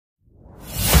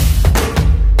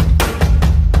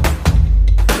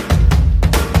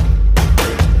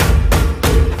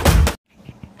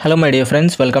Hello my dear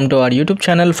friends, welcome to our YouTube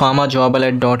channel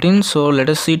pharmajobalert.in. So let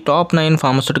us see top 9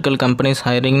 pharmaceutical companies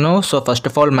hiring now. So first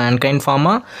of all, Mankind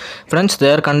Pharma. Friends,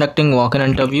 they are conducting walk-in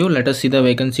interview. Let us see the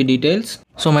vacancy details.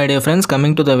 So my dear friends,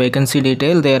 coming to the vacancy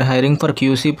detail, they are hiring for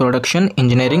QC production,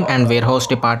 engineering and warehouse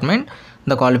department.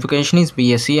 The qualification is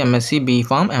B.sc, M.sc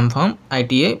B.pharm, M.pharm,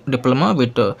 ITI, Diploma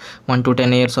with 1 to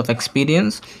 10 years of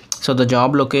experience. So the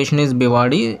job location is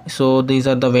Bhiwadi. So these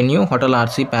are the venue, Hotel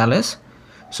RC Palace.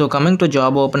 So coming to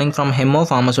job opening from Hemo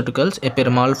Pharmaceuticals, a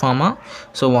Piramal Pharma.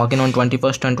 So walk-in on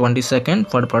 21st and 22nd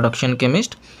for production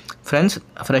chemist. Friends,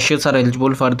 freshers are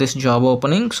eligible for this job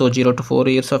opening. So 0 to 4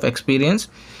 years of experience.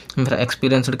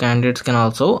 Experienced candidates can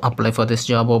also apply for this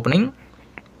job opening.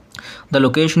 The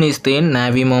location is in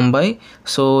Navi Mumbai.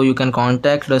 So you can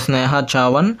contact Sneha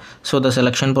Chavan. So the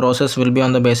selection process will be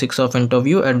on the basics of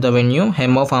interview at the venue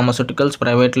Hemo Pharmaceuticals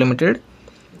Private Limited.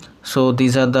 So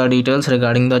these are the details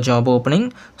regarding the job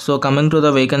opening. So coming to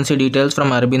the vacancy details from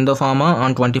ABindo Pharma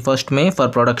on 21st May for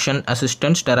production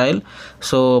assistant sterile.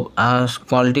 So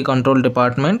quality control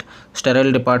department,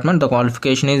 sterile department, the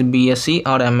qualification is B.sc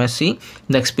or M.sc.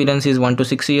 The experience is 1 to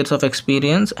 6 years of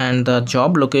experience, and the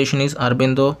job location is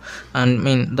ABindo,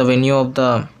 and the venue of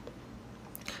the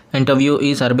interview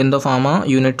is ABindo Pharma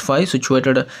Unit 5,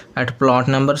 situated at plot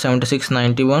number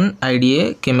 7691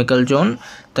 IDA Chemical Zone,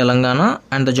 Telangana,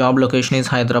 and the job location is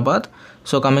Hyderabad.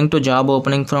 So coming to job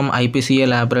opening from IPCA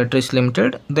Laboratories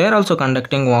Limited, they are also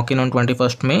conducting walk-in on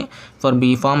 21st May for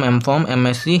B.pharm, M.pharm,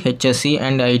 M.sc, HSC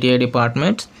and ITI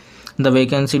departments. The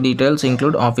vacancy details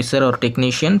include officer or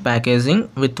technician packaging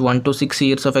with 1 to 6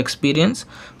 years of experience.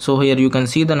 So here you can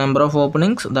see the number of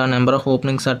openings. The number of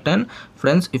openings are 10.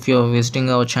 Friends, if you are visiting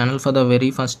our channel for the very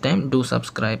first time, do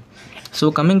subscribe.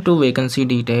 So coming to vacancy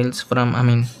details from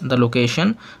the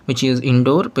location, which is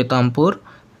Indore, Pithampur,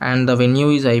 and the venue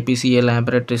is IPCA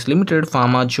Laboratories Limited,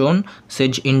 Pharma Zone,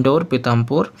 Sedge, Indore,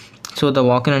 Pithampur. So the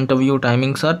walk-in interview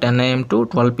timings are 10 AM to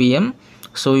 12 PM.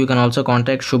 So you can also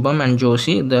contact Shubham and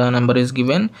Joshi. The number is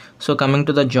given. So coming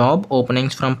to the job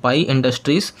openings from Pi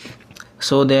Industries.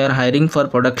 So they are hiring for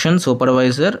production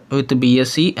supervisor with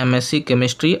B.sc, M.sc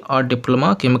chemistry or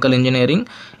diploma chemical engineering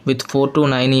with 4 to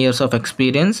 9 years of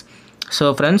experience.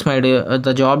 So friends,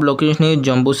 the job location is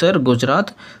Jambusar,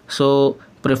 Gujarat. So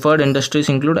preferred industries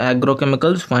include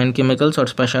agrochemicals, fine chemicals or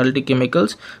specialty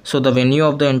chemicals. So the venue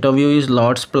of the interview is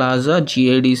Lords Plaza,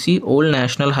 GADC, Old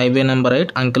National Highway number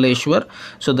 8, Ankleshwar.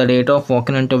 So the date of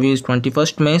walk-in interview is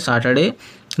 21st May, Saturday.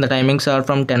 The timings are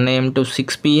from 10 AM to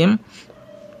 6 PM.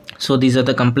 So these are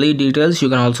the complete details. You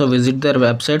can also visit their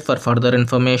website for further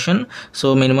information.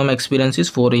 So minimum experience is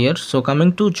 4 years. So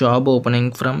coming to job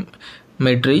opening from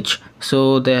Midreach,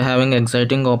 so they are having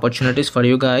exciting opportunities for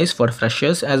you guys, for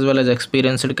freshers as well as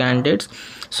experienced candidates.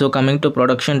 So coming to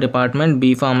production department,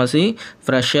 B Pharmacy,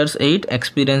 freshers 8,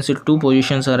 experienced 2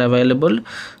 positions are available.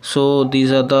 So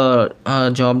these are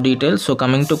the job details. So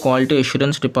coming to quality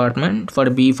assurance department for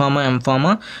B.Pharma,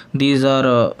 M.Pharma, these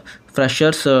are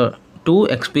freshers 2,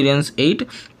 experience 8.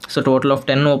 So total of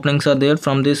 10 openings are there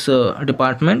from this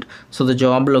department. So the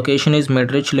job location is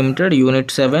Midreach Limited, Unit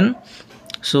 7.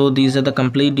 So these are the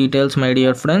complete details, my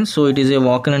dear friends. So it is a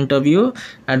walk-in interview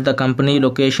at the company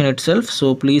location itself.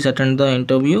 So please attend the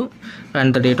interview,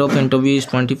 and the date of interview is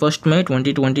 21st May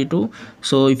 2022.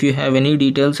 So if you have any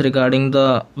details regarding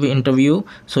the interview,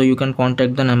 so you can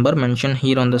contact the number mentioned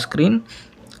here on the screen.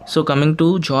 So coming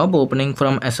to job opening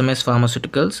from SMS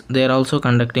Pharmaceuticals, they are also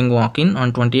conducting walk-in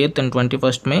on 28th and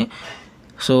 21st May.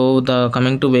 So the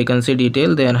coming to vacancy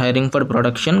detail, they are hiring for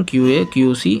production, QA,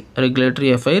 QC, regulatory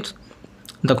affairs.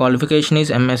 The qualification is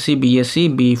M.sc,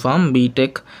 B.sc, B.pharm,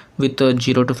 B.tech with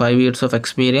 0 to 5 years of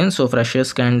experience. So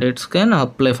freshers candidates can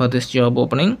apply for this job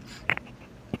opening.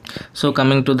 So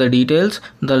coming to the details,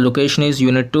 the location is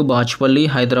Unit 2, Bachpalli,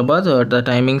 Hyderabad. The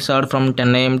timings are from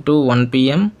 10 AM to 1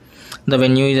 PM. The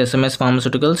venue is SMS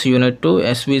Pharmaceuticals, Unit 2,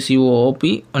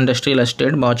 SVCOOP, Industrial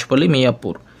Estate, Bachpalli,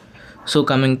 Miyapur. So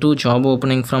coming to job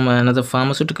opening from another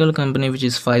pharmaceutical company, which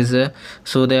is Pfizer.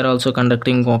 So they are also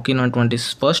conducting walk-in on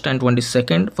 21st and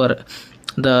 22nd for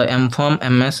the M.Pharm,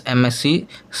 MS, M.sc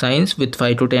science with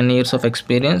 5 to 10 years of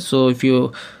experience. So if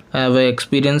you have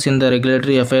experience in the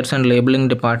regulatory affairs and labeling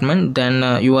department,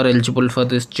 then you are eligible for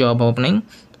this job opening.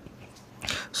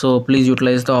 So please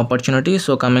utilize the opportunity.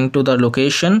 So coming to the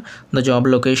location, the job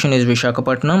location is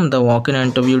Visakhapatnam. The walk-in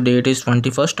interview date is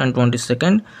 21st and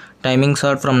 22nd. Timings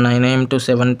are from 9 AM to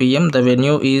 7 PM. The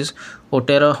venue is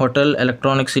Otera Hotel,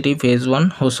 Electronic City, Phase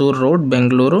 1, Hosur Road,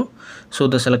 Bengaluru. So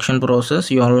the selection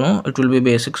process, you all know, it will be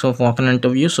basics of walk-in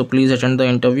interview. So please attend the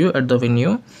interview at the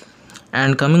venue.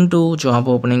 And coming to job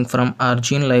opening from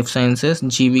Arjun Life Sciences,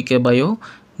 GVK Bio,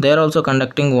 They are also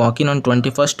conducting walk-in on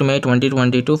 21st May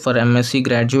 2022 for M.sc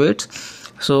graduates.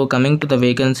 So coming to the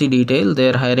vacancy detail, they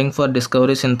are hiring for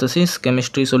discovery synthesis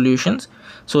chemistry solutions.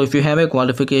 So if you have a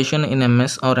qualification in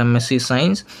MS or MSc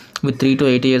science with 3 to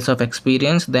 8 years of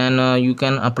experience, then you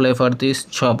can apply for this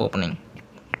job opening.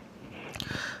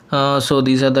 So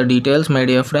these are the details, my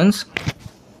dear friends.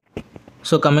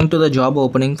 So coming to the job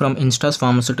opening from Intas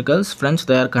Pharmaceuticals, friends,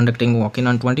 they are conducting walk-in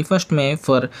on 21st May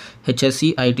for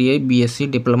HSC, ITI,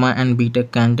 B.sc, Diploma and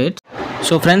B.tech candidates.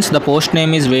 So friends, the post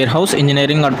name is Warehouse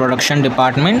Engineering or Production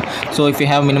Department. So if you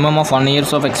have minimum of 1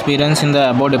 years of experience in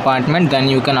the above department, then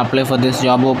you can apply for this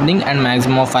job opening, and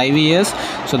maximum of 5 years.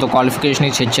 So the qualification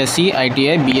is HSC,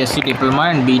 ITI, B.sc, Diploma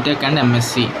and B.tech and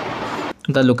M.sc.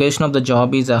 The location of the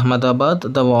job is Ahmedabad.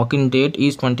 The walk-in date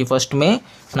is 21st May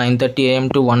 9:30 am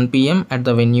to 1 pm at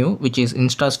the venue, which is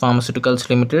Intas Pharmaceuticals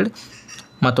Limited,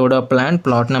 Madurai plant,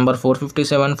 plot number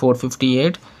 457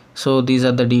 458. So these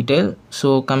are the details. So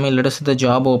coming, let us see the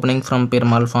job opening from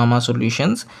Piramal Pharma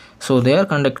Solutions. So they are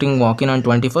conducting walk-in on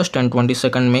 21st and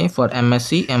 22nd May for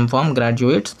M.sc M.pharm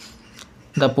graduates.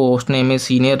 The post name is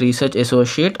Senior Research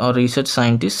Associate or Research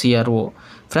Scientist CRO.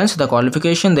 Friends, the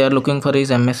qualification they are looking for is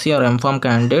MSc or M.pharm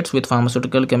candidates with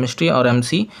pharmaceutical chemistry or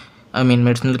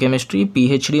medicinal chemistry,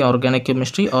 PhD organic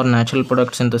chemistry or natural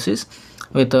product synthesis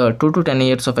with 2 to 10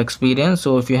 years of experience.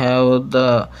 So if you have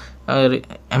the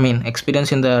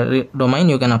experience in the domain,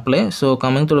 you can apply. So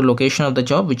coming to the location of the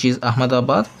job, which is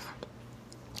Ahmedabad.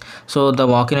 So the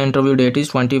walk-in interview date is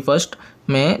 21st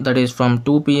May, that is from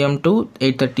 2 pm to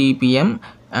 8:30 pm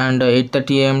and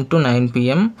 8:30 am to 9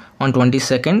 pm on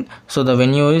 22nd. So the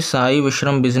venue is Sai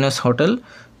Vishram Business Hotel,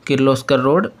 Kirloskar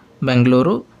Road,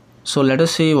 Bengaluru. So let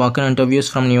us see walk-in interviews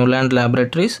from Newland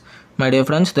Laboratories. My dear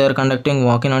friends, they are conducting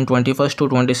walk-in on 21st to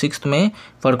 26th May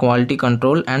for quality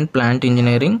control and plant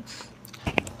engineering.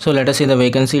 So let us see the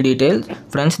vacancy details.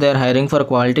 Friends, they are hiring for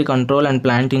quality control and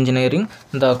plant engineering.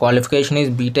 The qualification is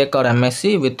B.tech or M.sc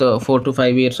with 4 to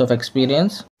 5 years of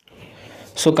experience.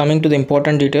 So coming to the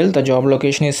important details, the job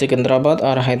location is Secunderabad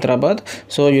or Hyderabad.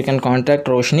 So you can contact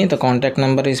Roshni. The contact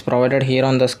number is provided here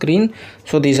on the screen.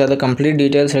 So these are the complete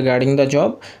details regarding the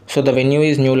job. So the venue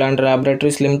is Newland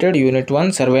Laboratories Limited, Unit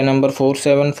 1, survey number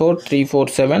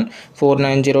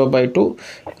 474-347-490/2.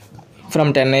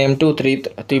 From 10 am to 3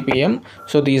 pm.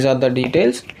 So these are the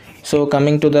details. So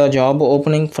coming to the job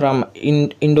opening from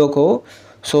Indoco.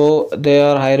 So they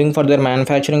are hiring for their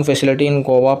manufacturing facility in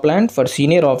Goa plant for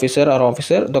senior officer or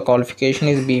officer. The qualification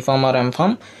is B.pharm or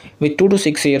M.pharm with 2 to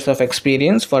 6 years of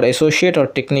experience. For associate or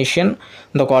technician,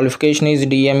 the qualification is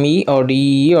DME or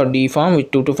DE or D.pharm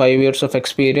with 2 to 5 years of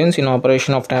experience in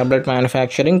operation of tablet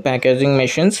manufacturing, packaging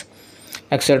machines,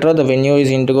 etc. The venue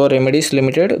is Indigo Remedies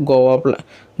Limited,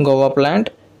 Goa plant.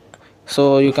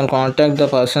 So you can contact the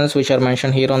persons which are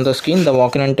mentioned here on the screen. The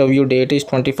walk-in interview date is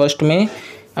 21st May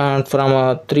and from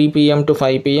 3 pm to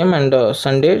 5 pm and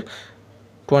Sunday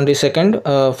 22nd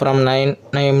from 9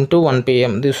 am to 1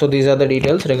 pm. So these are the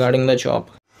details regarding the job.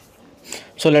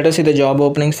 So let us see the job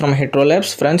openings from Hetero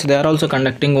Labs. Friends, they are also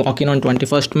conducting walk-in on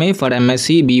 21st May for M.sc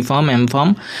B.pharm,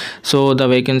 M.pharm. So the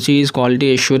vacancy is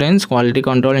quality assurance, quality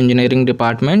control engineering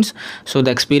departments. So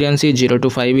the experience is 0 to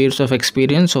 5 years of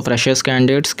experience. So freshers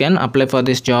candidates can apply for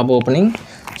this job opening.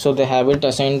 So they haven't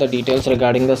assigned the details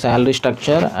regarding the salary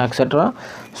structure, etc.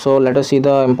 So let us see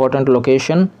the important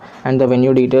location and the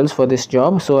venue details for this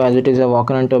job. So as it is a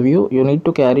walk-in interview, you need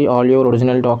to carry all your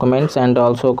original documents and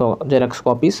also Xerox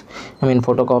copies,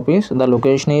 photocopies. The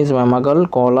location is Vemagal,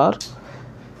 Kolar.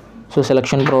 So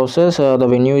selection process, the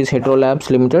venue is Hetero Labs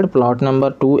Limited, plot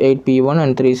number 28P1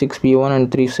 and 36P1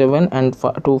 and 37 and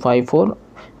 254,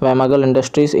 Vemagal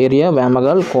Industries area,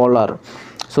 Vemagal, Kolar.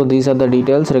 So these are the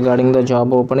details regarding the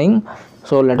job opening.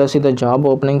 So let us see the job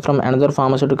opening from another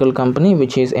pharmaceutical company,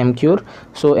 which is M.Cure.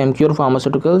 So M.Cure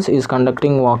Pharmaceuticals is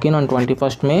conducting walk-in on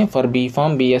 21st May for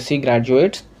B.pharm B.sc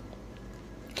graduates.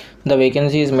 The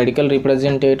vacancy is medical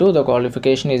representative. The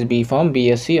qualification is B.pharm,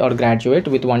 B.sc or graduate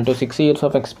with 1 to 6 years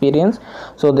of experience.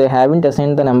 So they haven't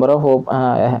assigned the number of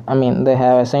they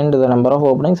have assigned the number of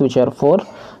openings, which are 4.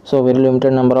 So very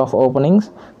limited number of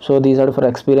openings. So these are for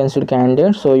experienced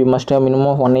candidates. So you must have minimum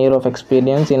of 1 year of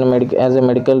experience in as a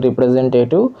medical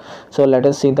representative. So let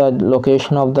us see the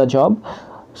location of the job.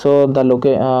 So the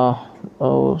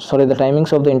the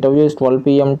timings of the interview is 12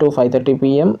 pm to 5:30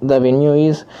 pm. The venue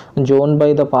is zoned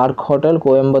by the Park Hotel,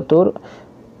 Coimbatore,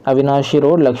 Avinashi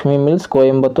Road, Lakshmi Mills,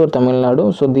 Coimbatore, Tamil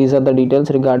Nadu. So these are the details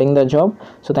regarding the job.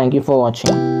 So thank you for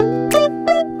watching.